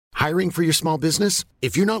Hiring for your small business?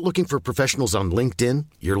 If you're not looking for professionals on LinkedIn,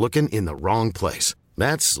 you're looking in the wrong place.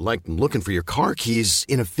 That's like looking for your car keys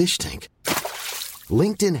in a fish tank.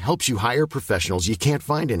 LinkedIn helps you hire professionals you can't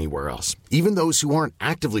find anywhere else, even those who aren't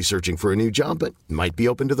actively searching for a new job but might be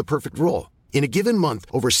open to the perfect role. In a given month,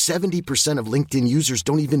 over 70% of LinkedIn users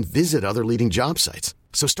don't even visit other leading job sites.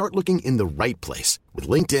 So start looking in the right place. With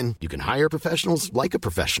LinkedIn, you can hire professionals like a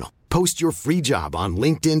professional. Post your free job on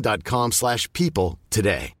linkedin.com/people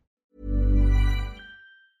today.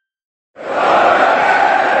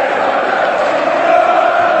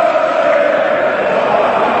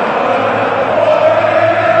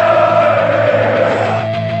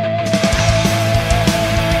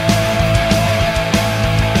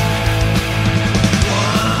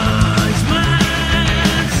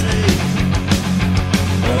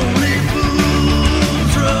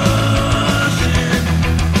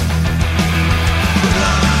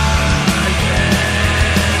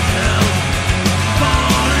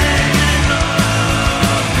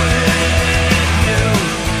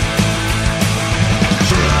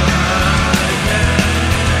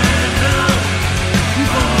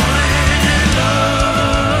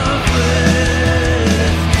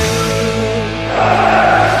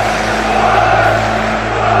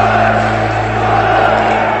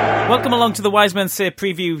 Welcome along to the Wise Men Say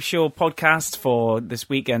preview show podcast for this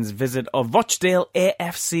weekend's visit of Rochdale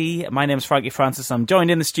AFC. My name is Frankie Francis. I'm joined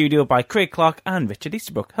in the studio by Craig Clark and Richard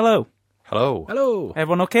Easterbrook. Hello. Hello. Hello.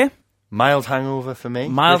 Everyone okay? Mild hangover for me.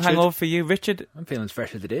 Mild hangover for you, Richard? I'm feeling as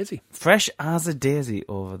fresh as a daisy. Fresh as a daisy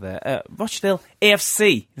over there. Rochdale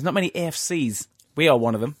AFC. There's not many AFCs. We are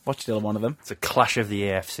one of them. Rochdale are one of them. It's a clash of the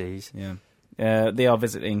AFCs. Yeah. They are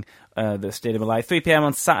visiting the Stadium of Light. 3 p.m.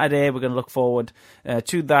 on Saturday. We're going to look forward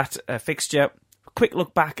to that fixture. Quick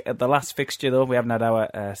look back at the last fixture, though. We haven't had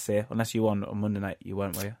our say, unless you won on Monday night. You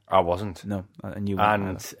weren't, were you? I wasn't. No, and you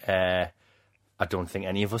weren't. And I don't think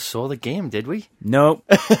any of us saw the game, did we? No.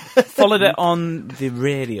 Followed it on the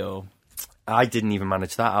radio. I didn't even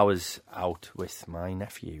manage that. I was out with my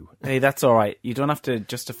nephew. Hey, that's all right. You don't have to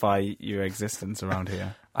justify your existence around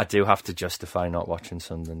here. I do have to justify not watching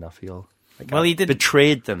Sunderland, I feel. Well, he did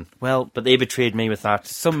betrayed them. Well, but they betrayed me with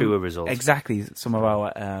that poor result. Exactly. Some of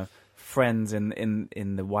our friends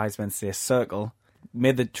in the Wise Men Say circle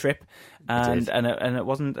made the trip, and it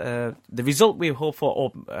wasn't the result we hoped for,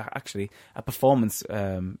 or actually a performance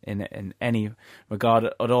in any regard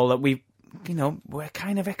at all that we're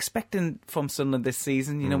kind of expecting from Sunderland this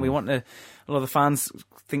season. We want to. A lot of the fans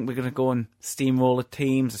think we're going to go and steamroller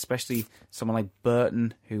teams, especially someone like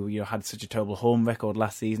Burton, who had such a terrible home record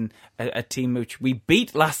last season. A team which we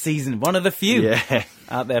beat last season, one of the few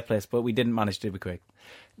at their place, but we didn't manage to be quick.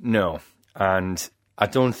 No, and I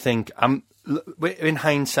don't think in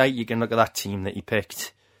hindsight you can look at that team that he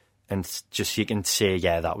picked, and just you can say,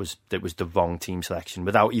 that was the wrong team selection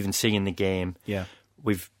without even seeing the game. Yeah,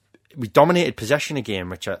 we dominated possession a game,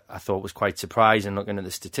 which I thought was quite surprising looking at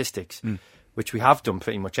the statistics, which we have done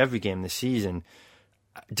pretty much every game this season,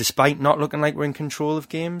 despite not looking like we're in control of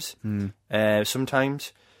games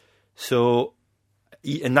sometimes. So,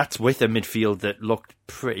 and that's with a midfield that looked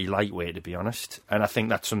pretty lightweight, to be honest. And I think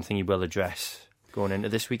that's something he will address going into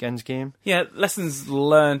this weekend's game. Yeah, lessons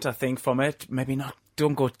learned, I think, from it. Maybe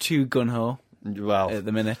don't go too gun-ho at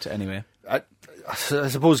the minute, anyway. I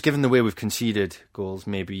suppose given the way we've conceded goals,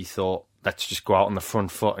 maybe he thought, let's just go out on the front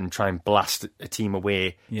foot and try and blast a team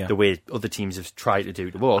away the way other teams have tried to do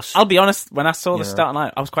to us. I'll be honest, when I saw the starting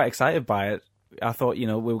line, I was quite excited by it. I thought, we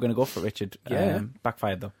were going to go for it, Richard.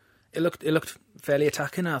 Backfired, though. It looked fairly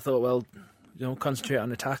attacking. I thought, well, concentrate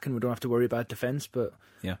on attack and we don't have to worry about defence. But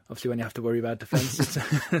obviously when you have to worry about defence,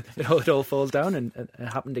 it all falls down, and it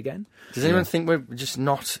happened again. Does anyone think we're just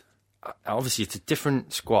not... Obviously, it's a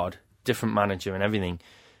different squad, different manager and everything,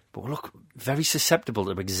 but we look very susceptible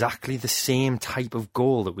to exactly the same type of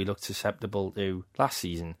goal that we looked susceptible to last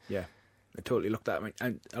season. Yeah, I totally looked at it.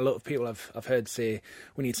 And a lot of people I've heard say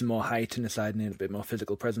we need some more height in the side and a bit more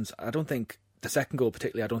physical presence. I don't think the second goal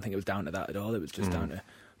particularly, I don't think it was down to that at all. It was just down to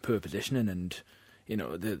poor positioning, and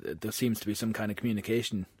there seems to be some kind of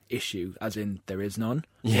communication issue, as in there is none.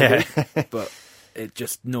 Yeah. But it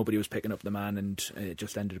just, nobody was picking up the man, and it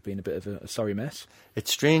just ended up being a bit of a sorry mess.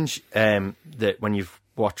 It's strange that when you've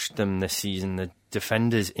watched them this season, the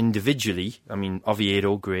defenders individually, I mean,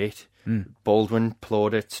 Oviedo, great. Baldwin,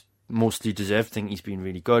 plaudits, mostly deserved. Think he's been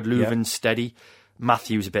really good. Leuven's steady.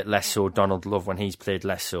 Matthews a bit less so. Donald Love, when he's played,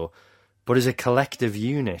 less so. But as a collective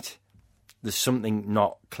unit, there's something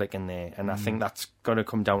not clicking there, and I think that's got to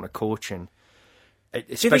come down to coaching. Do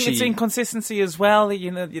you think it's inconsistency as well?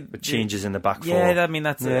 Changes in the back four. Yeah, I mean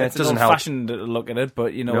it's doesn't an help. old-fashioned look at it,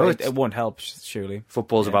 but it won't help surely.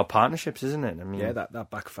 Football's about partnerships, isn't it? I mean, that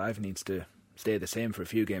back five needs to stay the same for a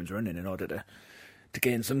few games running in order to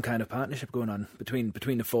gain some kind of partnership going on between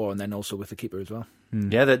the four and then also with the keeper as well.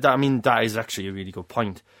 Yeah, that is actually a really good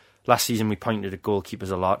point. Last season we pointed at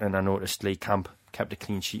goalkeepers a lot, and I noticed Lee Camp kept a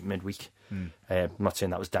clean sheet midweek. I'm not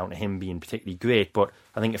saying that was down to him being particularly great, but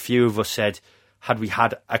I think a few of us said, had we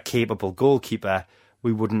had a capable goalkeeper,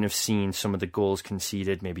 we wouldn't have seen some of the goals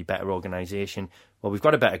conceded, maybe better organisation. Well, we've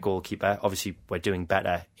got a better goalkeeper. Obviously, we're doing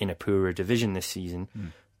better in a poorer division this season.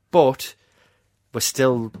 But we're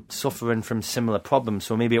still suffering from similar problems.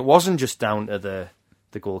 So maybe it wasn't just down to the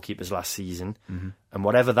goalkeepers last season. And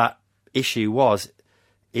whatever that issue was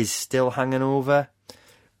is still hanging over.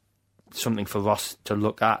 Something for Ross to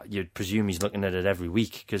look at. You'd presume he's looking at it every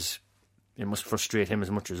week because it must frustrate him as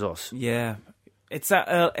much as us. Yeah. It's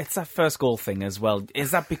that first goal thing as well.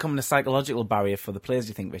 Is that becoming a psychological barrier for the players, do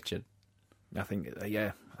you think, Richard? I think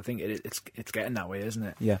it's getting that way, isn't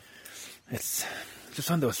it? Yeah. It's just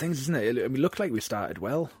one of those things, isn't it? We looked like we started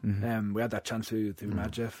well. We had that chance through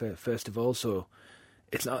Madja first of all, so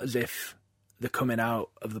it's not as if they're coming out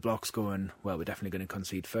of the blocks going, well, we're definitely going to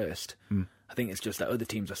concede first. I think it's just that other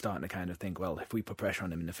teams are starting to kind of think, well, if we put pressure on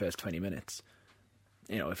them in the first 20 minutes,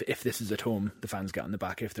 if this is at home, the fans get on the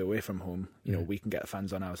back. If they're away from home, we can get the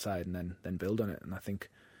fans on our side and then build on it. And I think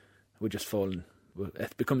we're just falling.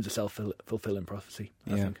 It becomes a self-fulfilling prophecy,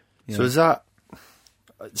 I think. Yeah. So is that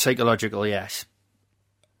psychological? Yes.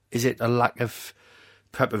 Is it a lack of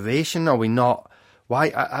preparation? Are we not? Why?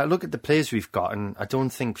 I look at the players we've got, and I don't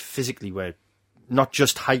think physically we're not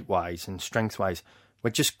just height-wise and strength-wise. We're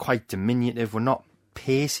just quite diminutive. We're not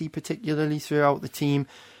pacey particularly throughout the team.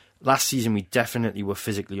 Last season, we definitely were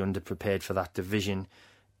physically underprepared for that division.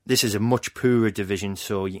 This is a much poorer division,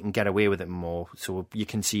 so you can get away with it more. So you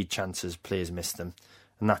concede chances, players miss them,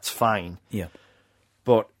 and that's fine. Yeah.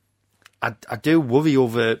 But I do worry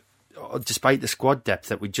over, despite the squad depth,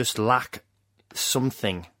 that we just lack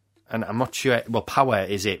something. And I'm not sure. Well, Power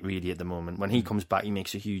is it really at the moment. When he comes back, he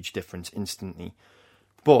makes a huge difference instantly.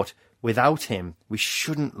 But without him, we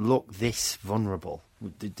shouldn't look this vulnerable.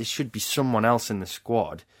 There should be someone else in the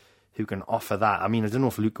squad who can offer that. I mean, I don't know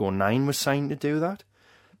if Luke O'Nien was signed to do that.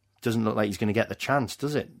 Doesn't look like he's going to get the chance,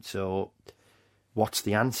 does it? So what's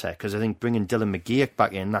the answer? Because I think bringing Dylan McGeoch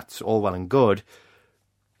back in, that's all well and good,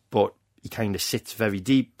 but he kind of sits very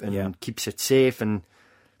deep and keeps it safe, and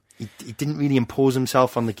he didn't really impose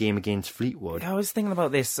himself on the game against Fleetwood. I was thinking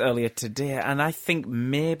about this earlier today, and I think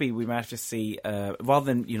maybe we might have to see, rather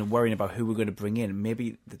than worrying about who we're going to bring in,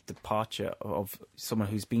 maybe the departure of someone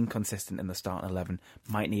who's been consistent in the starting 11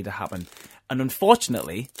 might need to happen. And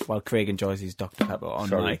unfortunately, while Craig enjoys his Dr. Pepper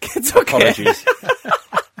on mic, it's okay. Apologies.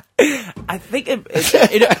 I think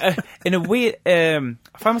in a weird, I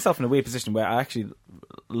find myself in a weird position where I actually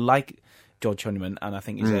like George Honeyman, and I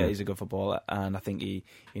think he's a good footballer, and I think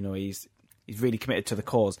he's really committed to the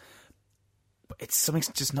cause. But something's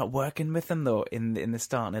just not working with him though in the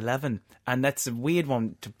starting 11, and that's a weird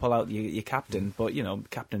one to pull out your captain. But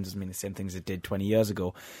captain doesn't mean the same thing as it did 20 years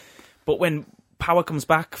ago. But when Power comes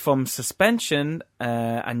back from suspension,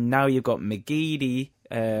 and now you've got McGeady,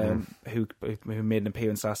 who made an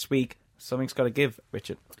appearance last week, something's got to give,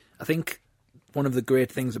 Richard. I think one of the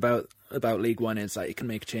great things about League One is that you can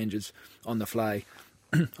make changes on the fly.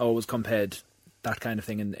 I always compared that kind of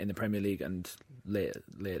thing in the Premier League and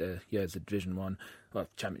later years of Division 1. Well,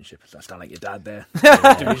 Championship, I sound like your dad there.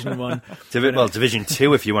 Division 1. Division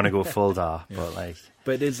 2 if you want to go full dar.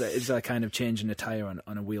 But it is a kind of change in a tyre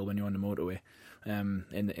on a wheel when you're on the motorway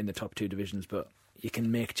in the top two divisions. But you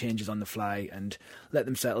can make changes on the fly and let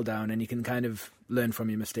them settle down, and you can kind of learn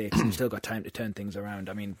from your mistakes. You've still got time to turn things around.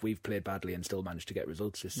 I mean, we've played badly and still managed to get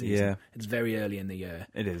results this season. Yeah. It's very early in the year.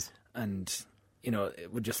 It is. And,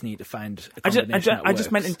 we just need to find a combination that works. I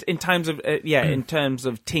just meant in terms of, in terms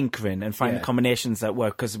of tinkering and finding combinations that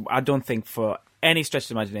work, because I don't think for any stretch of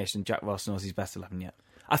the imagination Jack Ross knows his best 11 yet.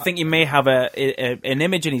 I think he may have an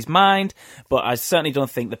image in his mind, but I certainly don't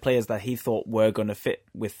think the players that he thought were going to fit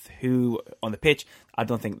with who on the pitch, I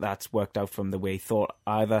don't think that's worked out from the way he thought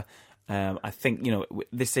either. I think,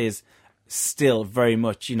 this is still very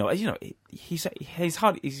much, he's only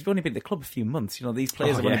been at the club a few months. These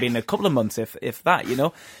players have only been a couple of months, if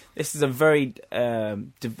that. This is a very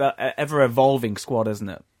ever evolving squad, isn't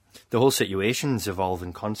it? The whole situation's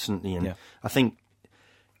evolving constantly, and I think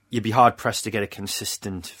you'd be hard pressed to get a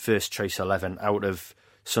consistent first choice 11 out of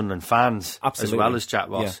Sunderland fans, as well as Jack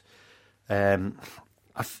Ross.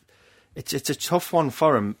 It's a tough one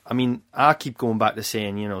for him. I mean, I keep going back to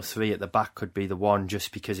saying, 3 at the back could be the one,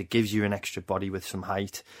 just because it gives you an extra body with some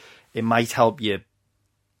height. It might help you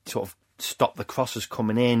sort of stop the crosses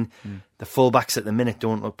coming in. The fullbacks at the minute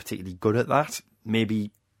don't look particularly good at that.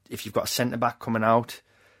 Maybe if you've got a centre-back coming out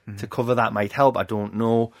to cover, that might help. I don't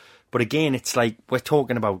know. But again, it's like we're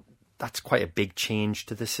talking about, that's quite a big change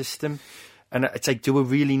to the system. And it's like, do we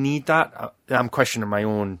really need that? I'm questioning my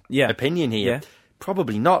own opinion here. Yeah.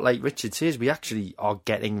 Probably not. Like Richard says, we actually are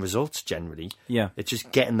getting results generally. Yeah. It's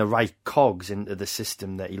just getting the right cogs into the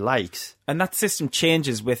system that he likes. And that system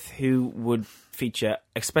changes with who would feature,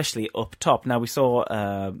 especially up top. Now, we saw,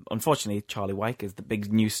 unfortunately, Charlie Wyke is the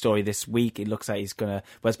big news story this week. It looks like he's going to,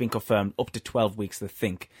 well, it's been confirmed, up to 12 weeks, they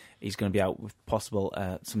think. He's going to be out with possible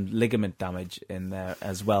some ligament damage in there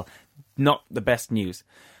as well. Not the best news.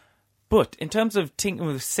 But in terms of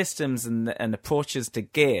tinkering with systems and approaches to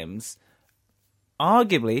games,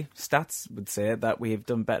 arguably, stats would say that we have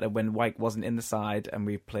done better when Wyke wasn't in the side and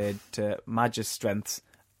we played to Madge's strengths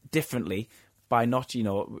differently by not,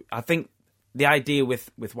 I think the idea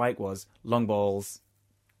with Wyke was long balls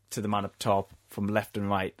to the man up top from left and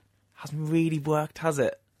right. Hasn't really worked, has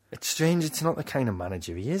it? It's strange. It's not the kind of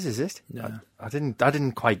manager he is it? No. I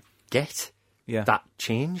didn't quite get Yeah. that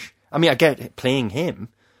change. I mean, I get playing him.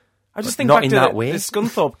 I just think not back in to that way. the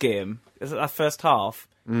Scunthorpe game, that first half.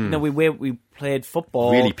 We played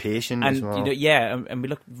football, Really patient and as well. and we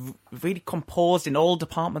looked really composed in all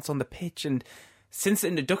departments on the pitch. And since the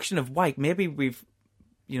introduction of Wyke, maybe we've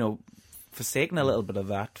forsaken a little bit of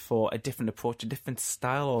that for a different approach, a different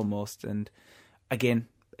style almost. And again,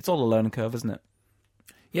 it's all a learning curve, isn't it?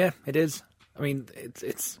 Yeah, it is. I mean,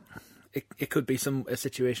 it could be a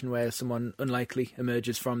situation where someone unlikely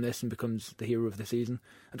emerges from this and becomes the hero of the season.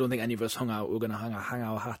 I don't think any of us we're going to hang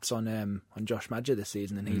our hats on Josh Madger this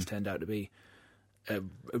season, and he's turned out to be a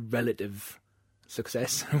relative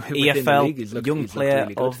success. within the league. EFL Young Player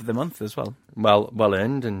really of the Month as well. Well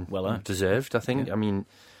earned and Well earned. deserved, I think. Yeah. I mean,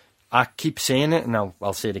 I keep saying it, and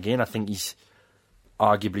I'll say it again. I think he's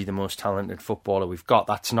arguably the most talented footballer we've got.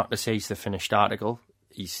 That's not to say he's the finished article.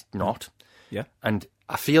 He's not. Yeah. And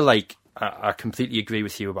I feel like I completely agree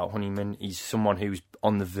with you about Honeyman. He's someone who's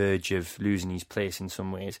on the verge of losing his place in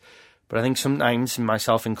some ways. But I think sometimes,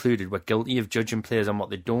 myself included, we're guilty of judging players on what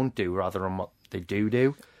they don't do rather than what they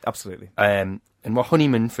do. Absolutely. And what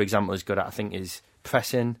Honeyman, for example, is good at, I think, is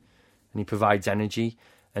pressing, and he provides energy.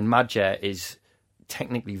 And Madger is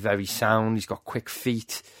technically very sound. He's got quick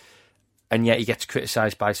feet. And yet he gets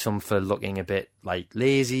criticised by some for looking a bit like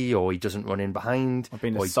lazy, or he doesn't run in behind. Or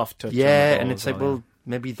being a soft touch. Yeah, on the and ball it's as like, well, well,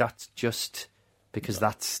 maybe that's just because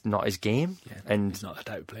that's not his game. Yeah, and he's not that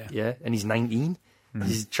type of player. Yeah, and he's 19.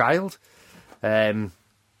 He's a child. And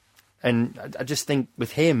I just think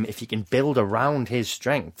with him, if you can build around his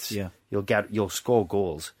strengths, you'll score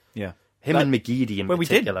goals. Yeah. Him and McGeady in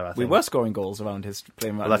particular, I think. We were scoring goals around his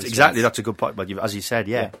playing. Well, that's a good point. But as you said,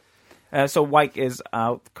 yeah. So Wyke is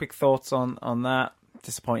out. Quick thoughts on that?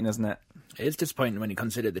 Disappointing, isn't it? It is disappointing when you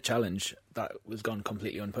consider the challenge that was gone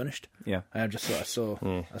completely unpunished. Yeah. I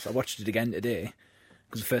watched it again today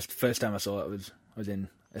because the first time I saw it, I was in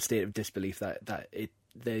a state of disbelief that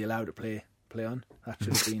they allowed it play on. That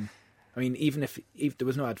should have been. I mean, even if there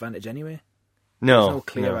was no advantage anyway. No, there's no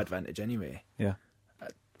clear advantage anyway. Yeah.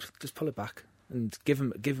 Just pull it back and give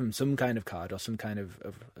him some kind of card or some kind of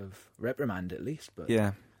reprimand at least. But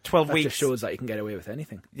yeah. 12 that weeks just shows that you can get away with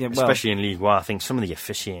anything. Yeah, well, especially in League One. I think some of the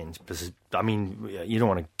officiating, I mean, you don't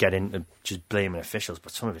want to get into just blaming officials,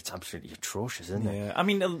 but some of it's absolutely atrocious, isn't it? Yeah, I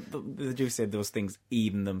mean, they do say those things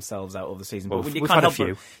even themselves out of the season. Well, but you we've can't had a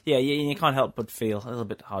help few. you can't help but feel a little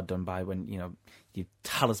bit hard done by when your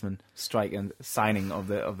talisman strike and signing of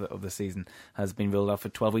the season has been ruled out for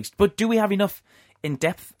 12 weeks. But do we have enough in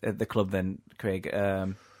depth at the club then, Craig,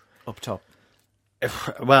 up top?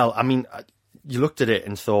 Well, I mean, you looked at it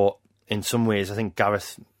and thought, in some ways, I think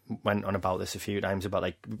Gareth went on about this a few times, about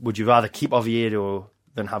like, would you rather keep Oviedo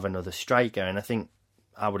than have another striker? And I think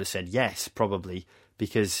I would have said yes, probably,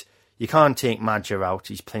 because you can't take Madger out.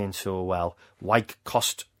 He's playing so well. Wyke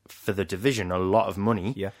cost for the division a lot of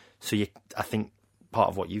money. Yeah. So I think part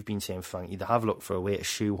of what you've been saying, Frank, they have looked for a way to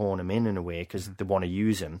shoehorn him in a way because they want to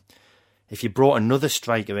use him. If you brought another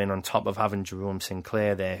striker in on top of having Jerome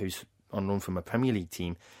Sinclair there, who's on loan from a Premier League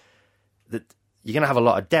team, that you're going to have a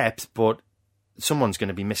lot of depth, but someone's going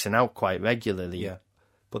to be missing out quite regularly. Yeah.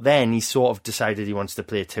 But then he sort of decided he wants to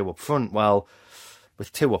play two up front. Well,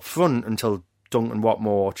 with two up front until Duncan Watmore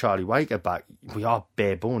or Charlie Wyke are back, we are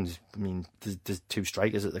bare bones. I mean, there's two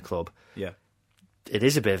strikers at the club. Yeah. It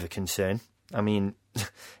is a bit of a concern. I mean,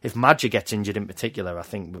 if Madger gets injured in particular, I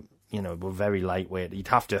think we're very lightweight. You'd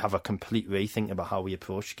have to have a complete rethink about how we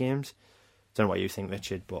approach games. Don't know what you think,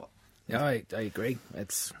 Richard, but yeah, I agree. I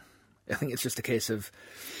think it's just a case of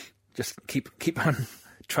just keep on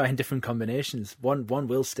trying different combinations. One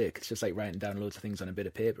will stick. It's just like writing down loads of things on a bit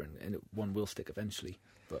of paper, and one will stick eventually.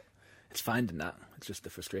 But it's finding that. It's just the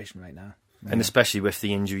frustration right now. And especially with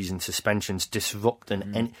the injuries and suspensions disrupting,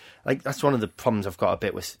 and that's one of the problems I've got a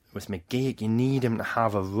bit with McGeoch. You need him to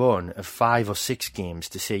have a run of 5 or 6 games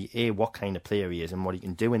to see A, what kind of player he is and what he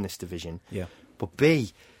can do in this division. Yeah. But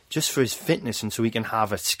B, just for his fitness and so he can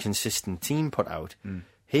have a consistent team put out.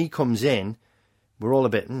 He comes in, we're all a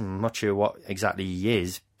bit not sure what exactly he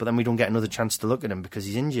is, but then we don't get another chance to look at him because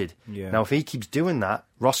he's injured. Yeah. Now, if he keeps doing that,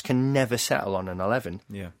 Ross can never settle on an 11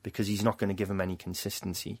 Yeah. because he's not going to give him any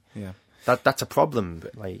consistency. Yeah. That's a problem.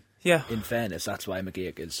 Yeah. In fairness, that's why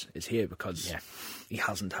McGeoch is here, because he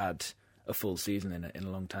hasn't had a full season in a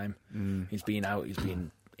long time. He's been out. He's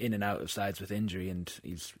been in and out of sides with injury, and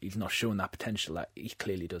he's not shown that potential that he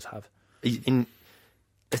clearly does have. The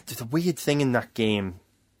weird thing in that game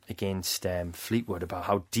against Fleetwood about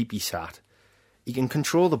how deep he sat. He can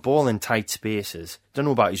control the ball in tight spaces. Don't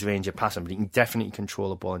know about his range of passing, but he can definitely control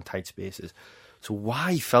the ball in tight spaces. So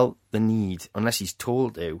why he felt the need, unless he's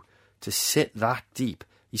told to sit that deep?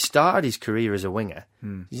 He started his career as a winger.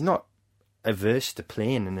 He's not averse to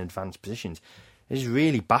playing in advanced positions. It just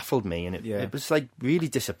really baffled me, and it was like really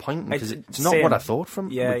disappointing because it's not what I thought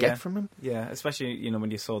we'd get from him. Yeah, especially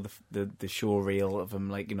when you saw the show reel of him,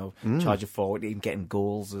 charging forward and getting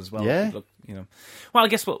goals as well. Yeah. Well, I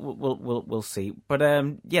guess we'll see. But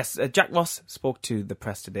yes, Jack Ross spoke to the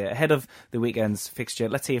press today ahead of the weekend's fixture.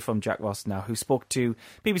 Let's hear from Jack Ross now, who spoke to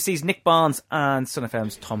BBC's Nick Barnes and Sun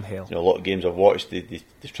FM's Tom Hale. A lot of games I've watched, they've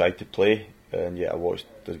tried to play. And yet I watched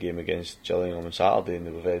the game against Gillingham on Saturday and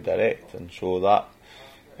they were very direct, and so that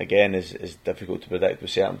again is difficult to predict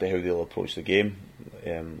with certainty how they'll approach the game.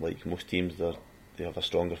 Like most teams, they have a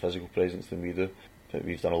stronger physical presence than we do, but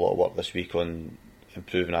we've done a lot of work this week on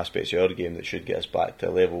improving aspects of our game that should get us back to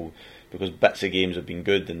a level, because bits of games have been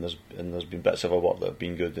good and there's been bits of our work that have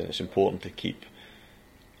been good, and it's important to keep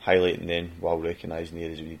highlighting then while recognising the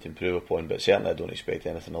areas we need to improve upon. But certainly I don't expect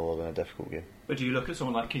anything other than a difficult game. But do you look at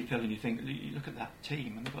someone like Keith Hill and you look at that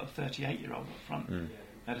team and they've got a 38-year-old up front, they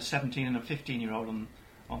had a 17 and a 15-year-old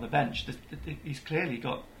on the bench. He's clearly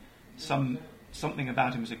got something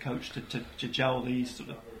about him as a coach to gel these sort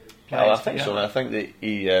of players. Well, I think so. And I think that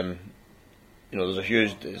he,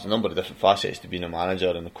 there's a number of different facets to being a manager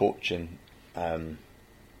and a coach, and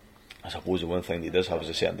I suppose the one thing that he does have is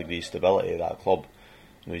a certain degree of stability at that club.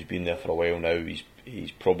 He's been there for a while now.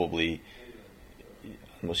 He's probably,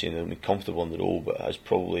 I'm not saying he'll be comfortable in the role, but has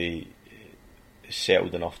probably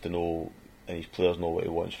settled enough to know, and his players know what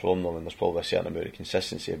he wants from them, and there's probably a certain amount of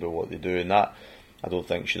consistency about what they do, and that I don't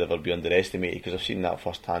think should ever be underestimated, because I've seen that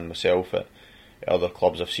first hand myself at other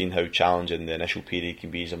clubs. I've seen how challenging the initial period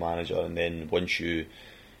can be as a manager, and then once your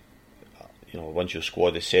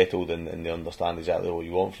squad is settled and they understand exactly what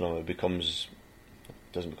you want from them, it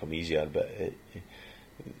doesn't become easier, but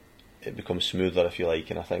it becomes smoother, if you like.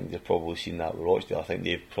 And I think they've probably seen that with Rochdale. I think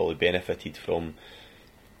they've probably benefited from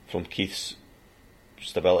Keith's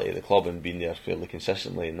stability at the club and being there fairly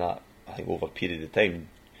consistently, and that, I think, over a period of time.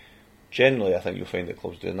 Generally, I think you'll find that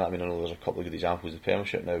clubs doing that. I mean, I know there's a couple of good examples of the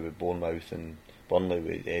Premiership now with Bournemouth and Burnley,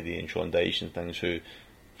 with Eddie and Sean Dyche and things, who have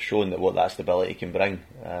shown that what that stability can bring.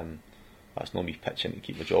 That's not me pitching to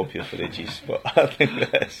keep my job here for ages, but I think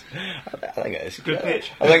it is. Good pitch.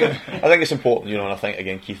 I think it's important, and I think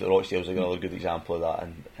again Keith at Rochdale's another good example of that,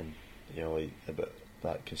 and about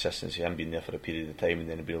that consistency, him being there for a period of time and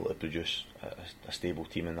then being able to produce a stable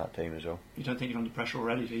team in that time as well. You don't think you're under pressure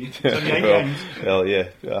already, do you? It's only 8 games. Well, yeah,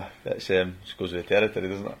 that's just goes with the territory,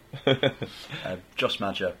 doesn't it? Josh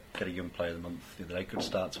Madger, get a young player of the month the other day. Good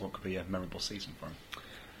start to what could be a memorable season for him.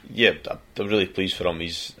 Yeah, I'm really pleased for him.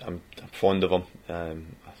 I'm fond of him.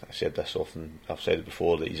 I said this often. I've said it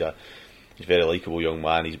before that he's a very likeable young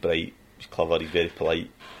man. He's bright, he's clever, he's very polite,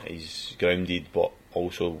 he's grounded, but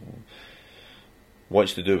also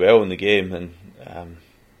wants to do well in the game. And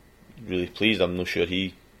really pleased. I'm not sure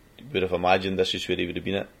he would have imagined this is where he would have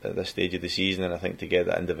been at this stage of the season. And I think to get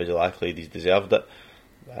that individual accolade, he's deserved it.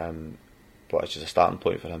 But it's just a starting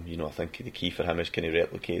point for him. I think the key for him is can he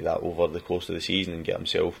replicate that over the course of the season and get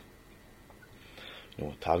himself,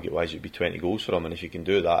 target-wise it would be 20 goals for him, and if he can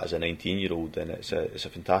do that as a 19-year-old, then it's a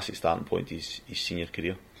fantastic starting point to his senior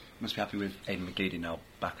career. Must be happy with Aidan McGeady now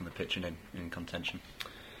back on the pitch and in contention.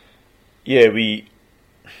 Yeah,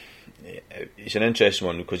 it's an interesting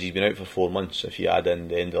one because he's been out for 4 months. If you add in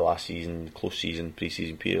the end of last season, close season,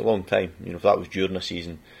 pre-season period, a long time. If that was during a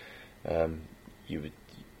season, you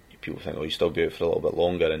people think, oh, he'll still be out for a little bit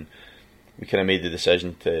longer, and we kind of made the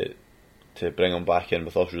decision to bring him back in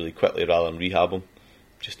with us really quickly rather than rehab him.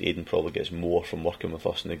 Just Aidan probably gets more from working with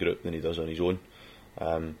us in the group than he does on his own.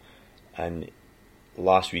 And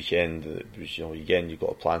last weekend, it was, again, you've got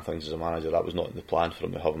to plan things as a manager. That was not in the plan for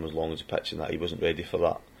him to have him as long as the pitch, and that he wasn't ready for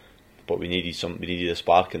that. But we needed a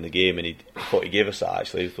spark in the game, and I thought he gave us that.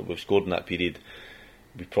 Actually, I thought we've scored in that period.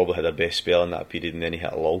 We probably had our best spell in that period, and then he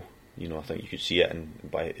hit a lull. I think you could see it, and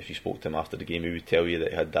if you spoke to him after the game, he would tell you that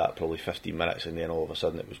he had that probably 15 minutes, and then all of a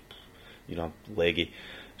sudden it was, leggy.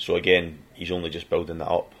 So again, he's only just building that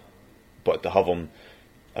up. But to have him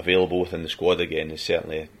available within the squad again is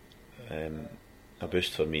certainly a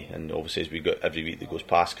boost for me. And obviously, as we got every week that goes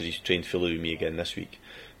past, because he's trained fully with me again this week,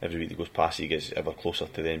 every week that goes past he gets ever closer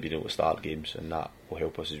to then being able to start games, and that will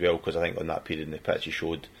help us as well, because I think on that period in the pitch he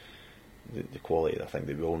showed the quality that I think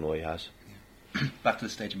that we all know he has. Back to the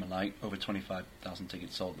Stadium of Light, over 25,000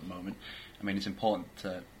 tickets sold at the moment. I mean, it's important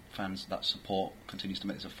to fans that support continues to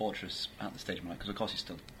make this a fortress at the Stadium of Light, because of course he's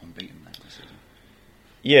still unbeaten there this season.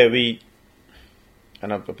 Yeah,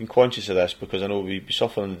 and I've been conscious of this because I know we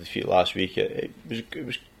suffered under defeat last week. It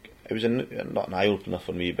was not an eye opener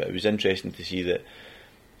for me, but it was interesting to see that.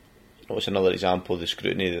 It's another example of the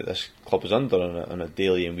scrutiny that this club is under on a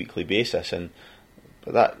daily and weekly basis,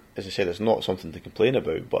 but that, as I said, it's not something to complain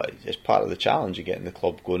about, but it's part of the challenge of getting the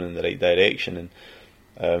club going in the right direction.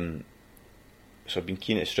 And so I've been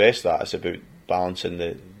keen to stress that it's about balancing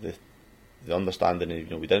the understanding.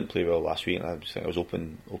 We didn't play well last week, and I think I was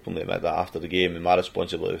openly admit that after the game, and my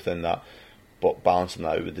responsibility within that, but balancing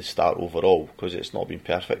that out with the start overall, because it's not been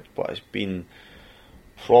perfect, but it's been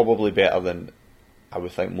probably better than I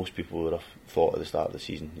would think most people would have thought at the start of the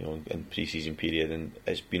season, in pre-season period, and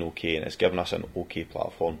it's been okay, and it's given us an okay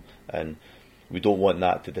platform, and we don't want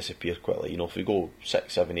that to disappear quickly. If we go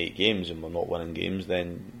 6, 7, 8 games and we're not winning games,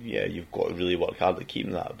 then yeah, you've got to really work hard at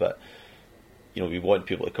keeping that. But we want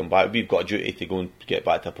people to come back. We've got a duty to go and get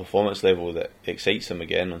back to a performance level that excites them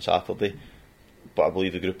again on Saturday. But I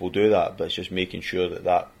believe the group will do that. But it's just making sure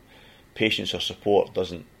that patience or support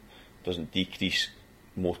doesn't decrease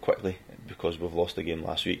more quickly because we've lost a game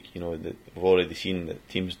last week. We've already seen that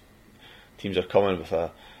teams are coming with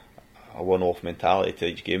a one-off mentality to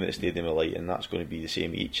each game at the Stadium of Light, and that's going to be the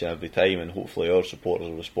same each and every time. And hopefully our supporters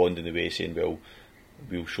will respond in the way saying, well,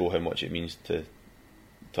 we'll show how much it means to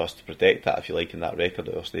us to protect that, if you like, in that record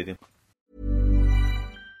at our stadium.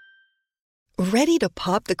 Ready to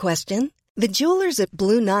pop the question? The jewelers at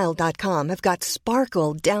BlueNile.com have got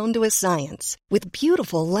sparkle down to a science with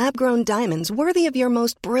beautiful lab-grown diamonds worthy of your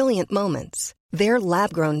most brilliant moments. Their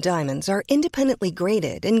lab-grown diamonds are independently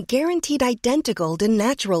graded and guaranteed identical to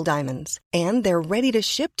natural diamonds, and they're ready to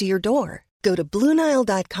ship to your door. Go to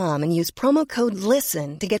BlueNile.com and use promo code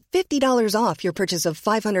LISTEN to get $50 off your purchase of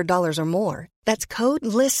 $500 or more. That's code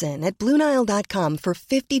LISTEN at BlueNile.com for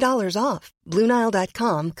 $50 off.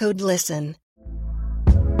 BlueNile.com, code LISTEN.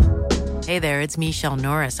 Hey there, it's Michelle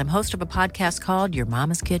Norris. I'm host of a podcast called Your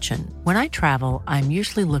Mama's Kitchen. When I travel, I'm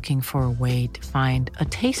usually looking for a way to find a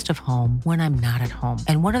taste of home when I'm not at home.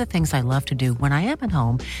 And one of the things I love to do when I am at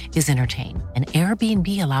home is entertain. And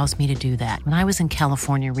Airbnb allows me to do that. When I was in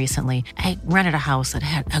California recently, I rented a house that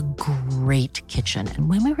had a great kitchen. And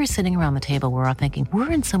when we were sitting around the table, we were all thinking,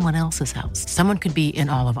 we're in someone else's house. Someone could be in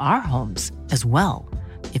all of our homes as well.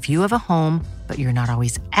 If you have a home, but you're not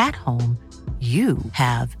always at home, you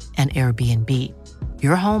have an Airbnb.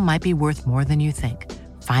 Your home might be worth more than you think.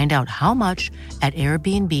 Find out how much at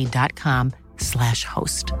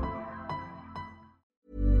airbnb.com/host.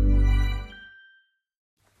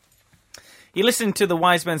 You listened to the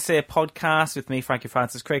Wise Men Say podcast with me, Frankie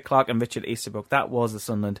Francis, Craig Clark and Richard Easterbrook. That was the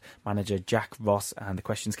Sunderland manager, Jack Ross, and the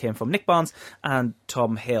questions came from Nick Barnes and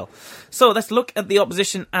Tom Hill. So let's look at the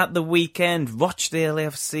opposition at the weekend. Rochdale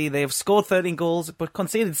AFC, they have scored 13 goals but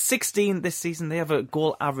conceded 16 this season. They have a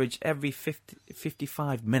goal average every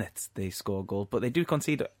 55 minutes they score a goal, but they do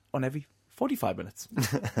concede on every 45 minutes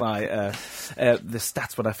by the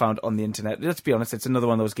stats what I found on the internet. Let's be honest, it's another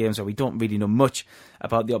one of those games where we don't really know much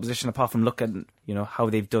about the opposition apart from looking how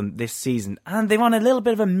they've done this season. And they're on a little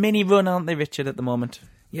bit of a mini run, aren't they, Richard, at the moment?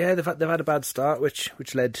 Yeah, they've had a bad start, which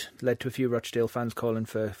led to a few Rochdale fans calling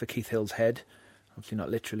for Keith Hill's head. Obviously not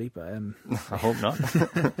literally, but I hope not.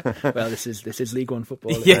 Well, this is League One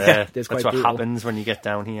football. Yeah, that's what happens when you get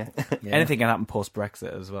down here. Yeah. Anything can happen post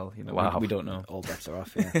Brexit as well. Wow. we don't know. All bets are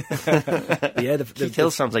off. Yeah, Keith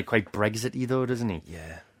Hill sounds like quite Brexit-y though, doesn't he?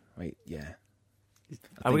 Yeah, right. Yeah.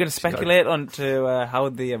 Are we going to speculate on to how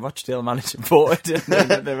the Rochdale manager voted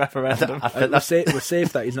in the referendum? We're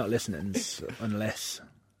safe that he's not listening, unless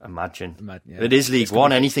Imagine. Yeah. It is League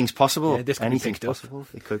One. Anything's possible. Yeah, Anything's possible.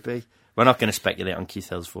 It could be. We're not going to speculate on Keith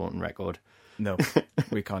Hill's voting record. No,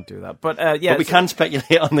 we can't do that. But yeah, but we can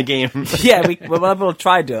speculate on the game. Yeah, we'll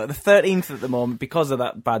try to do it. The 13th at the moment because of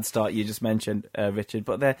that bad start you just mentioned, Richard.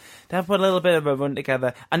 But they have put a little bit of a run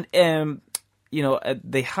together, and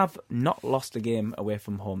they have not lost a game away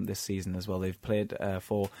from home this season as well. They've played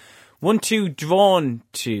 1-2, drawn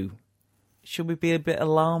 2. Should we be a bit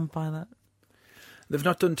alarmed by that? They've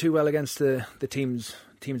not done too well against the teams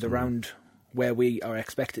around where we are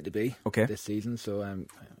expected to be this season. So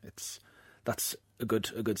that's a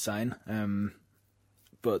good sign.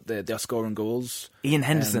 But they're scoring goals. Ian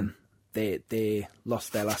Henderson. They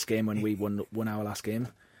lost their last game when we won our last game.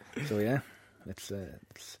 So yeah, it's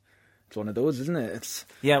one of those, isn't it?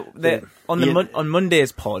 On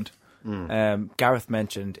Monday's pod, Gareth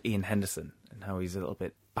mentioned Ian Henderson and how he's a little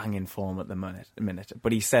bit banging form at the minute.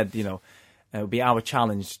 But he said, it would be our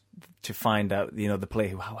challenge to find out, the player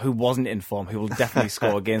who wasn't in form, who will definitely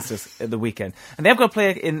score against us at the weekend. And they've got a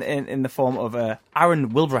player in the form of Aaron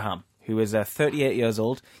Wilbraham, who is 38 years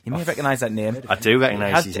old. You may recognise that name. I do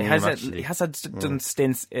recognise his name, actually. He has done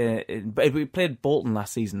stints. But we played Bolton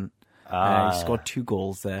last season. He scored 2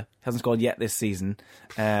 goals there. Hasn't scored yet this season.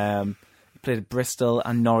 He played at Bristol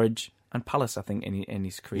and Norwich and Palace, I think, in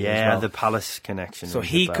his career as well. The Palace connection. So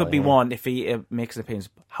he could be one if he makes an appearance.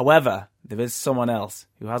 However, there is someone else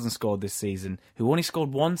who hasn't scored this season, who only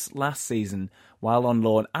scored once last season while on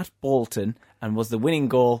loan at Bolton and was the winning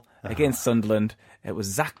goal against Sunderland. It was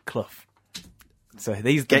Zach Clough. So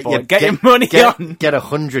he's the boy. Get your money on. Get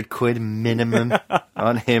 £100 minimum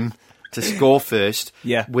on him to score first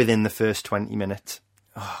within the first 20 minutes.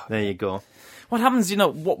 Oh, there you go. What happens,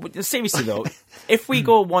 seriously though, if we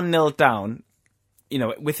go 1-0 down,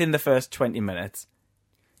 within the first 20 minutes,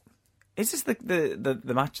 is this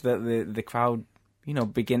the match that the crowd,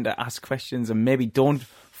 begin to ask questions and maybe don't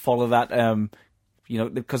follow that,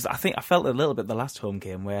 because I think I felt a little bit the last home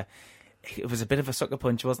game where it was a bit of a sucker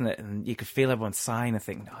punch, wasn't it? And you could feel everyone sighing and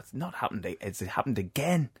think, no, it's not happened. It's happened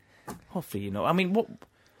again. Hopefully,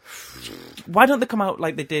 why don't they come out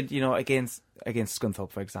like they did, against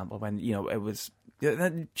Scunthorpe, for example, when, it was...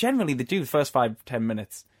 Generally, they do the first 5-10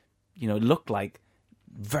 minutes, look like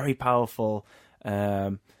very powerful,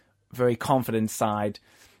 very confident side.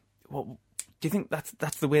 Well, do you think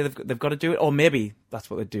that's the way they've got to do it? Or maybe that's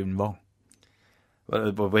what they're doing wrong?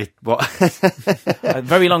 Well, wait, what? A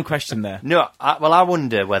very long question there. No, I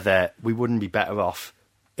wonder whether we wouldn't be better off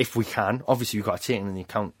if we can. Obviously, we've got to take into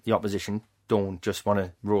account the opposition. Don't just want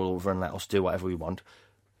to roll over and let us do whatever we want.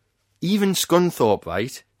 Even Scunthorpe,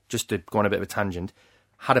 right, just to go on a bit of a tangent,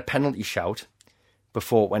 had a penalty shout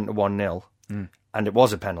before it went to 1-0, and it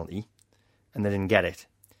was a penalty, and they didn't get it.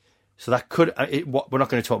 So that could... we're not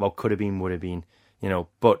going to talk about could have been, would have been,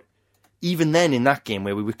 but even then in that game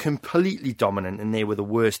where we were completely dominant and they were the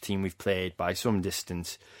worst team we've played by some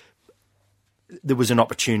distance, there was an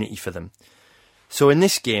opportunity for them. So in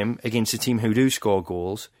this game, against a team who do score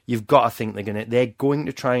goals, you've got to think they're going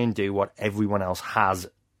to try and do what everyone else has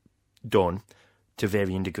done to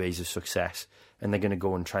varying degrees of success, and they're going to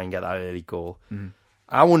go and try and get that early goal.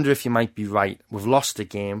 I wonder if you might be right. We've lost a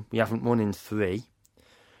game. We haven't won in 3.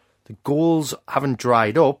 The goals haven't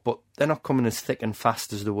dried up, but they're not coming as thick and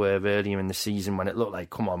fast as they were earlier in the season when it looked like,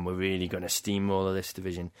 come on, we're really going to steamroller this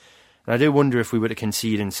division. And I do wonder if we were to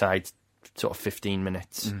concede inside sort of 15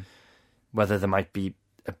 minutes, whether there might be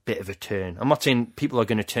a bit of a turn. I'm not saying people are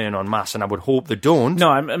going to turn en masse, and I would hope they don't. No,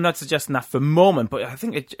 I'm not suggesting that for a moment, but I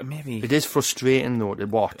think it is frustrating though to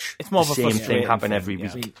watch. It's more of the same thing happen every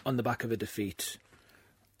week. I mean, on the back of a defeat,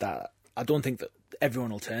 that I don't think that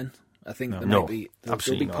everyone will turn. I think there'll be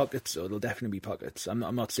pockets, or there'll definitely be pockets. I'm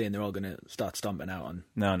not saying they're all going to start stomping out on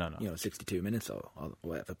no 62 minutes or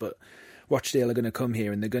whatever. But Rochdale are going to come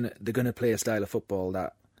here and they're going to play a style of football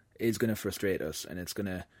that is going to frustrate us, and it's going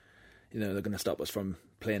to, they're going to stop us from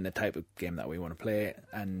playing the type of game that we want to play.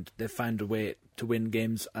 And they've found a way to win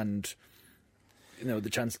games, and the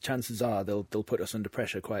chances are they'll put us under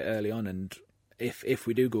pressure quite early on. And if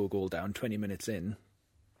we do go a goal down 20 minutes in,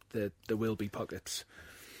 there will be pockets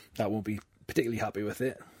that won't be particularly happy with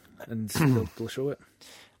it, and they'll show it.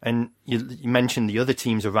 And you mentioned the other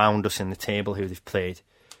teams around us in the table who they've played.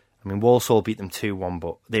 I mean, Walsall beat them 2-1,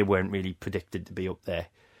 but they weren't really predicted to be up there.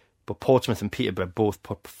 But Portsmouth and Peterborough both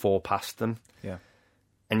put 4 past them. Yeah.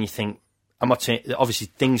 And you think, I'm not saying, obviously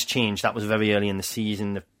things changed. That was very early in the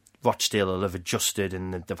season. The Rochdale will have adjusted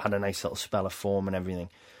and they've had a nice little spell of form and everything.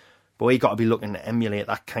 But we've got to be looking to emulate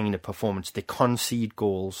that kind of performance. They concede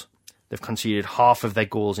goals. They've conceded half of their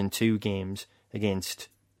goals in 2 games against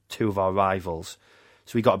 2 of our rivals.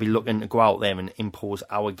 So we got to be looking to go out there and impose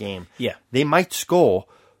our game. Yeah. They might score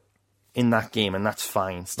in that game, and that's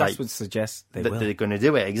fine. Stats would suggest that they're going to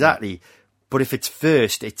do it, exactly. But if it's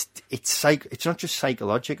first, it's not just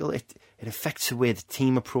psychological. It affects the way the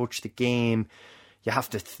team approach the game. You have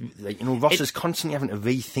to, Ross is constantly having to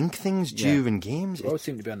rethink things during games. They always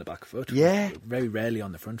seem to be on the back foot. Yeah. Very rarely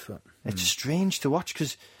on the front foot. It's strange to watch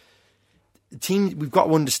because we've got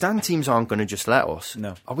to understand teams aren't going to just let us.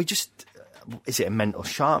 No. Are we just, is it a mental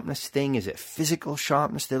sharpness thing? Is it physical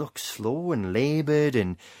sharpness? They look slow and laboured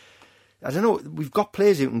and, I don't know, we've got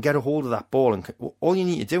players who can get a hold of that ball and all you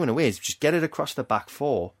need to do in a way is just get it across the back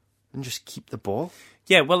four and just keep the ball.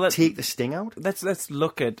 Yeah, well, take the sting out. Let's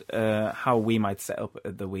look at how we might set up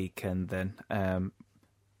the weekend then.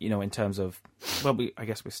 In terms of, well, I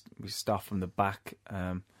guess we start from the back.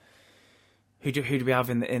 Who do we have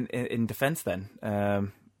in defence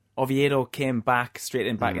then? Oviedo came back straight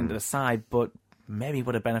into the side, but maybe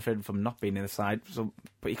would have benefited from not being in the side. So,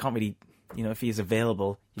 but you can't really, if he is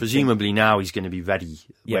available. Presumably now he's going to be ready.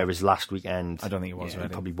 Yeah. Whereas last weekend, I don't think he was ready.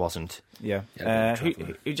 He probably wasn't. Yeah.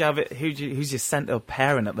 Who'd you have? Who's your centre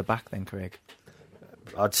pairing at the back then, Craig?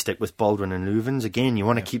 I'd stick with Baldwin and Louvens. Again, you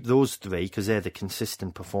want to keep those three because they're the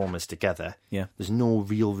consistent performers together. Yeah. There's no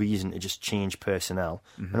real reason to just change personnel.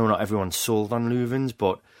 I know not everyone's sold on Louvens,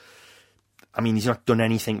 but I mean, he's not done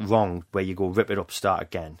anything wrong where you go rip it up, start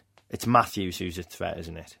again. It's Matthews who's a threat,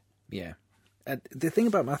 isn't it? Yeah. And the thing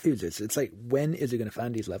about Matthews is, it's like, when is he going to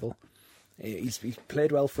find his level? He's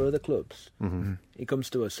played well for other clubs. Mm-hmm. He comes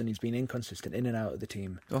to us and he's been inconsistent, in and out of the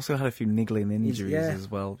team. He also had a few niggling injuries as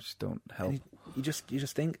well, which don't help. You just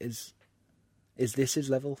think, is this his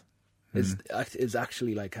level? Is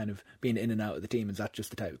actually like kind of being in and out of the team? Is that just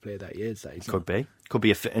the type of player that he is? That he's could be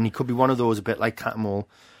and he could be one of those a bit like Catmull.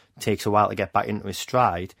 Takes a while to get back into his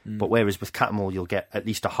stride, but whereas with Catmull you'll get at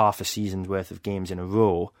least a half a season's worth of games in a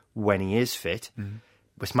row when he is fit.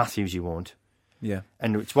 With Matthews you won't. Yeah,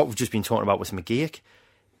 and it's what we've just been talking about with McGeoch.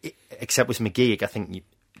 Except with McGeoch, I think you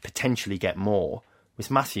potentially get more. With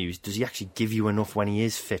Matthews, does he actually give you enough when he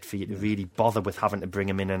is fit for you to really bother with having to bring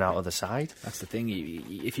him in and out of the side? That's the thing.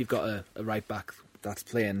 If you've got a right back that's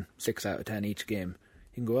playing 6 out of 10 each game,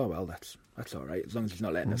 you can go, oh well, that's all right as long as he's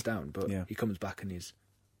not letting us down. But he comes back and he's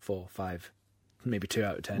 4, 5, maybe 2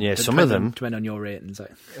 out of 10. Yeah, some of them depend on your ratings.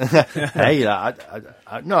 Like. Hey, I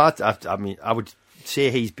mean, I would say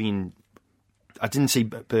he's been. I didn't see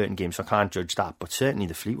Burton game, so I can't judge that. But certainly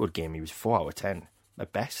the Fleetwood game, he was 4 out of 10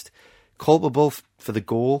 at best. Culpable for the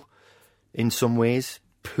goal in some ways.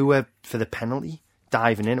 Poor for the penalty,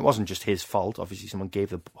 diving in. It wasn't just his fault. Obviously,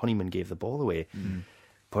 Honeyman gave the ball away.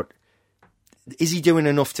 But is he doing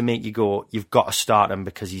enough to make you go, you've got to start him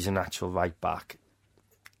because he's a natural right back?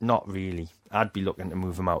 Not really. I'd be looking to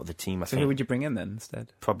move him out of the team, I think. So who would you bring in then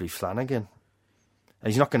instead? Probably Flanagan.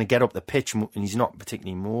 And he's not going to get up the pitch, and he's not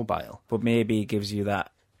particularly mobile. But maybe he gives you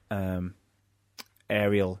that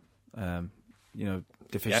aerial,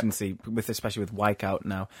 deficiency, especially with Wyke out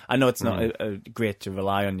now. I know it's not great to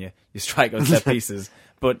rely on your strikers set pieces,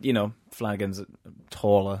 but, Flanagan's a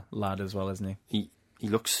taller lad as well, isn't he? He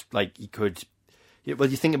looks like he could... Well,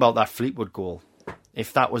 you think about that Fleetwood goal.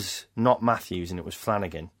 If that was not Matthews and it was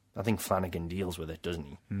Flanagan, I think Flanagan deals with it, doesn't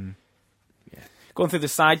he? Yeah. Going through the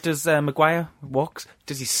side, does Maguire walks?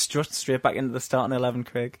 Does he strut straight back into the starting 11,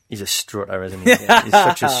 Craig? He's a strutter, isn't he? He's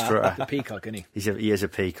such a strutter. The peacock, isn't he? He is a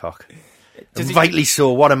peacock. Vitally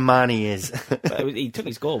so. What a man he is. He took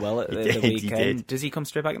his goal well at the weekend. He did. Does he come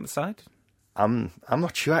straight back in the side? I'm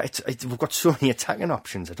not sure. We've got so many attacking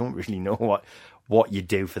options. I don't really know what you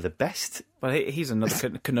do for the best. Well, he's another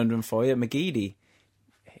conundrum for you. McGeady.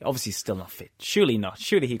 Obviously still not fit. Surely not.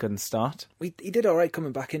 Surely he couldn't start. He did all right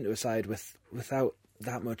coming back into a side without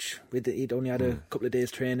that much. He'd only had a couple of days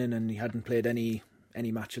training and he hadn't played any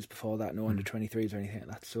matches before that, no under 23s or anything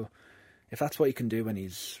like that. So if that's what he can do when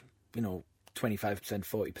he's 25%,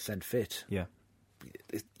 40% fit,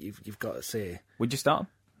 you've got to say. Would you start him?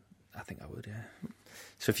 I think I would, yeah.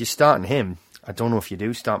 So if you're starting him, I don't know if you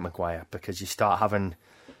do start Maguire because you start having...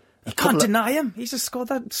 You can't deny him. He's just scored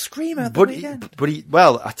that screamer at the weekend.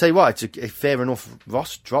 Well, I tell you what, it's fair enough.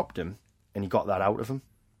 Ross dropped him, and he got that out of him.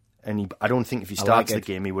 And I don't think if he starts the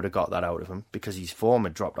game, he would have got that out of him because his form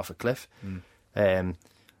had dropped off a cliff.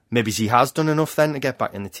 Maybe he has done enough then to get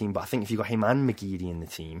back in the team. But I think if you got him and McGeady in the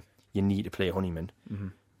team, you need to play Honeyman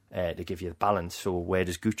to give you the balance. So where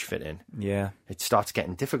does Gooch fit in? Yeah, it starts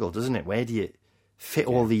getting difficult, doesn't it? Where do you fit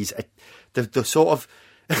all these? The sort of.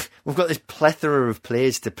 We've got this plethora of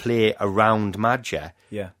players to play around Madja.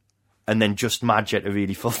 Yeah. And then just Madja to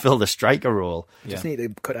really fulfil the striker role. Just need to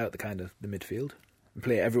cut out the midfield. and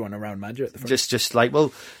play everyone around Madger at the front. Just like,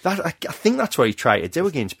 well, I think that's what he tried to do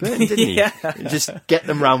against Burton, didn't he? Yeah. Just get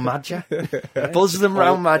them round Madger, buzz them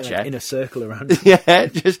round Madger, like in a circle around him. yeah,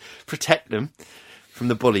 just protect them from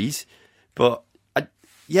the bullies. But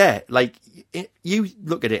you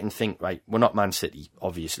look at it and think, right, we're not Man City,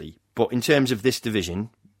 obviously, but in terms of this division,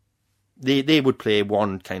 they would play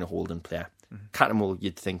one kind of holding player. Cattermole,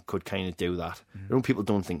 you'd think, could kind of do that. People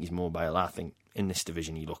don't think he's mobile. I think in this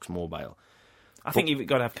division he looks mobile. I think you've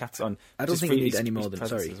got to have Cats on. I don't think you need any more than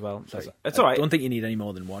as well. Sorry. It's all right. I don't think you need any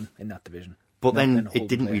more than one in that division. But then it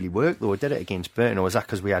didn't really work, though, did it, against Burton? Or was that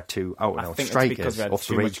because we had two out-and-out strikers? I think it's because we had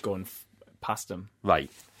too much going past them.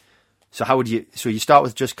 Right. So how would you? So you start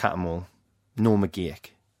with just Cattermole, no McGeoch.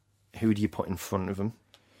 Who do you put in front of him?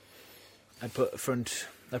 I'd put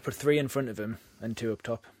 3 in front of him and 2 up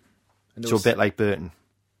top. And So a bit like Burton.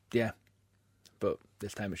 Yeah, but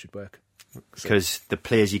this time it should work. Because the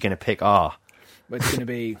players you're going to pick are... Well, it's going to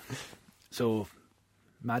be... So,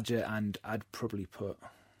 Madger, and I'd probably put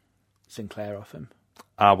Sinclair off him.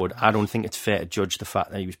 I would. I don't think it's fair to judge the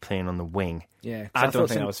fact that he was playing on the wing. Yeah, I don't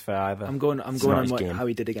think that was fair either. I'm going on how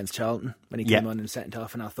he did against Charlton when he came on in the second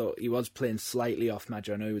half, and I thought he was playing slightly off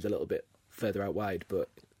Madger. I know he was a little bit further out wide, but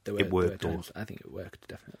it worked. I think it worked,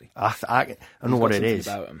 definitely. I know what it is.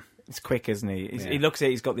 About him. He's quick, isn't he? He looks at.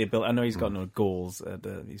 He's got the ability. I know he's got no goals at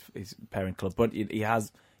his parent club, but he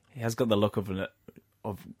has got the look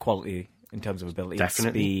of quality in terms of ability,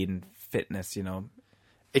 Definitely. speed, and fitness. You know,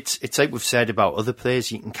 it's like we've said about other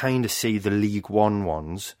players. You can kind of see the League One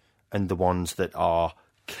ones and the ones that are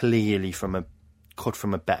clearly cut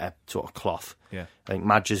from a better sort of cloth. Yeah, I think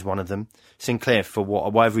Madger's one of them. Sinclair, for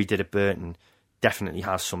whatever he did at Burton, definitely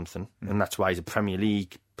has something, and that's why he's a Premier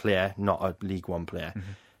League player, not a League One player.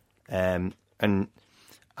 And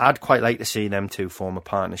I'd quite like to see them two form a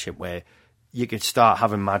partnership where you could start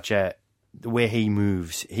having Madger, the way he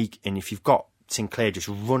moves, and if you've got Sinclair just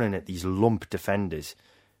running at these lump defenders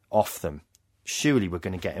off them, surely we're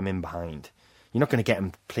going to get him in behind. You're not going to get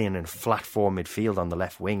him playing in a flat four midfield on the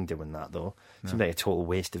left wing doing that, though. No. Seems like a total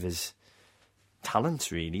waste of his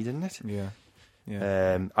talents, really, didn't it?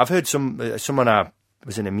 Yeah. I've heard someone I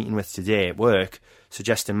was in a meeting with today at work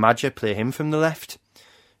suggesting Madger play him from the left.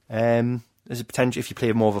 There's a potential if you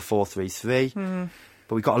play more of a 4-3-3,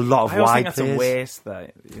 but we've got a lot of wide players. I think that's a waste.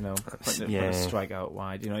 That putting a strike out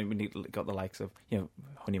wide. We need got the likes of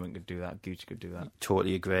Honeyman could do that, Gooch could do that.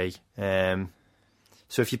 Totally agree.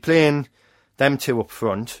 So if you're playing them two up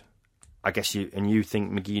front, I guess you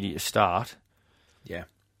think McGeady to start. Yeah,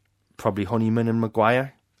 probably Honeyman and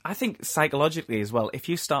Maguire. I think psychologically as well, if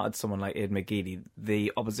you started someone like Aidan McGeady,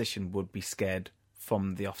 the opposition would be scared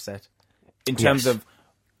from the offset in terms of.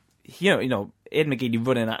 Aidan McGeady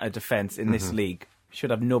running at a defence in this league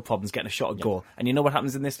should have no problems getting a shot at goal. And you know what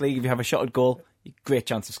happens in this league? If you have a shot at goal, great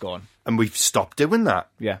chance of scoring. And we've stopped doing that.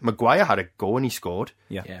 Yeah. Maguire had a go and he scored.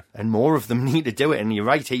 Yeah. And more of them need to do it. And you're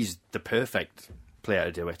right, he's the perfect player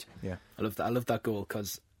to do it. Yeah. I love that goal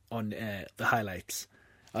because on the highlights,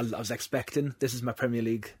 I was expecting, this is my Premier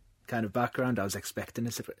League kind of background, I was expecting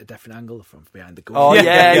a different angle from behind the goal. Oh,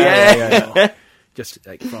 yeah. Just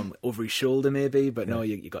like from over his shoulder, maybe, but no,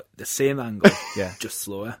 you got the same angle, just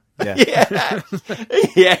slower. Yeah,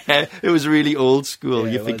 it was really old school.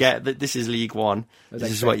 Yeah, you forget that this is League One.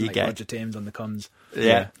 This is what you get. Roger Thames on the comms.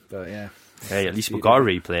 Yeah, but Hey, at least we got a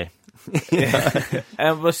replay.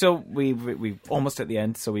 So we almost at the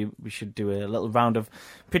end, so we should do a little round of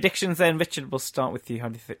predictions. Then, Richard, we'll start with you. How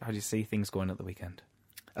do you see things going at the weekend?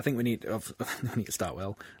 I think we need to start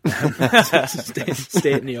well.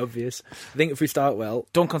 Stating the obvious. I think if we start well...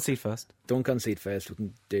 Don't concede first. We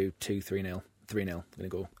can do 2-3-0. 3-0. I'm going to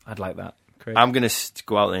go. I'd like that. Craig? I'm going to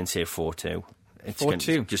go out there and say 4-2. It's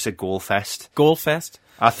 4-2. Just a goal fest. Goal fest?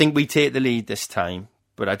 I think we take the lead this time,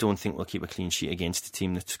 but I don't think we'll keep a clean sheet against a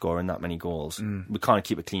team that's scoring that many goals. We can't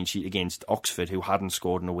keep a clean sheet against Oxford, who hadn't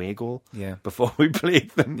scored an away goal before we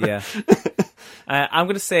played them. Yeah. I'm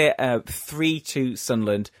going to say 3-2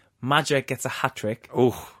 Sunderland. Madger gets a hat-trick.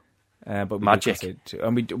 Oh, but we magic.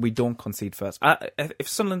 And we don't concede first. If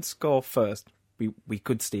Sunderland score first, we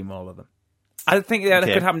could steamroll them. I think that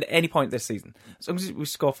could happen at any point this season. As long as we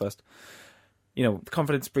score first. The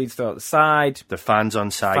confidence breeds throughout the side. The fans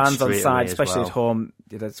on side, especially at home.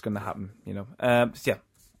 Yeah, that's going to happen.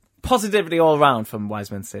 Positivity all round from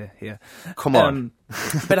Wise Men Say here. Come on.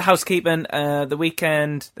 Bit of housekeeping. The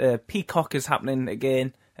weekend, Peacock is happening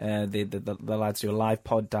again. The lads do a live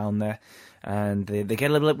pod down there, and they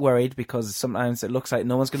get a little bit worried because sometimes it looks like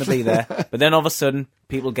no one's going to be there, but then all of a sudden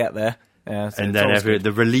people get there. And then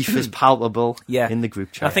the relief is palpable in the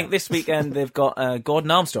group chat. I think this weekend they've got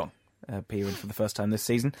Gordon Armstrong appearing for the first time this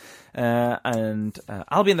season. And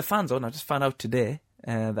I'll be in the fan zone. I just found out today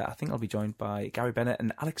that I think I'll be joined by Gary Bennett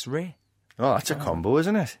and Alex Ray. Oh, that's a combo,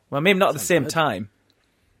 isn't it? Well, maybe not at the same time,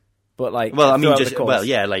 but like, well, I mean, it's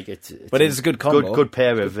but it's a good combo. Good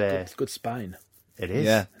pair of. It's good spine. It is.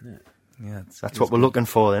 Yeah. That's what we're looking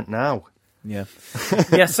for now. Yeah.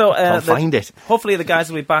 Yeah, so Can't find it. Hopefully the guys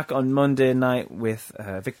will be back on Monday night with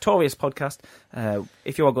a victorious podcast.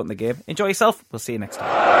 If you are going to the game, enjoy yourself. We'll see you next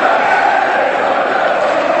time.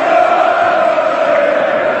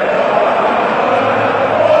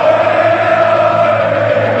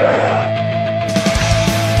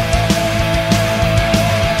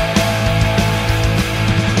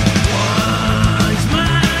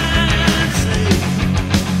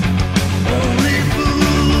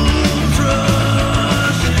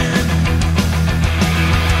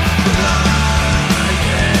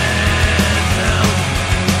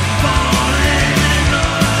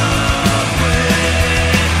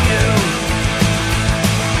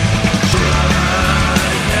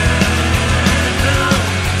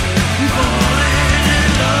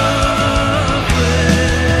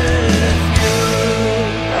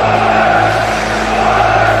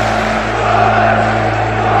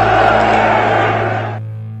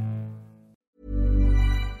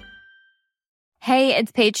 Hey,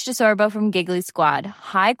 it's Paige DeSorbo from Giggly Squad.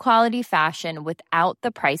 High quality fashion without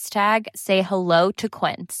the price tag. Say hello to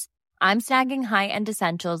Quince. I'm snagging high-end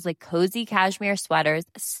essentials like cozy cashmere sweaters,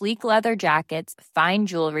 sleek leather jackets, fine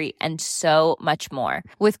jewelry, and so much more.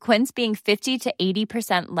 With Quince being 50 to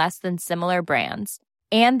 80% less than similar brands.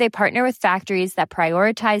 And they partner with factories that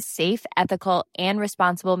prioritize safe, ethical, and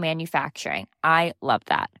responsible manufacturing. I love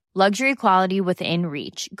that. Luxury quality within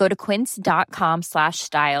reach. Go to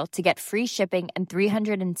quince.com/style to get free shipping and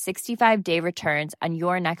 365-day returns on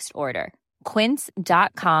your next order.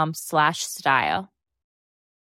 Quince.com/style.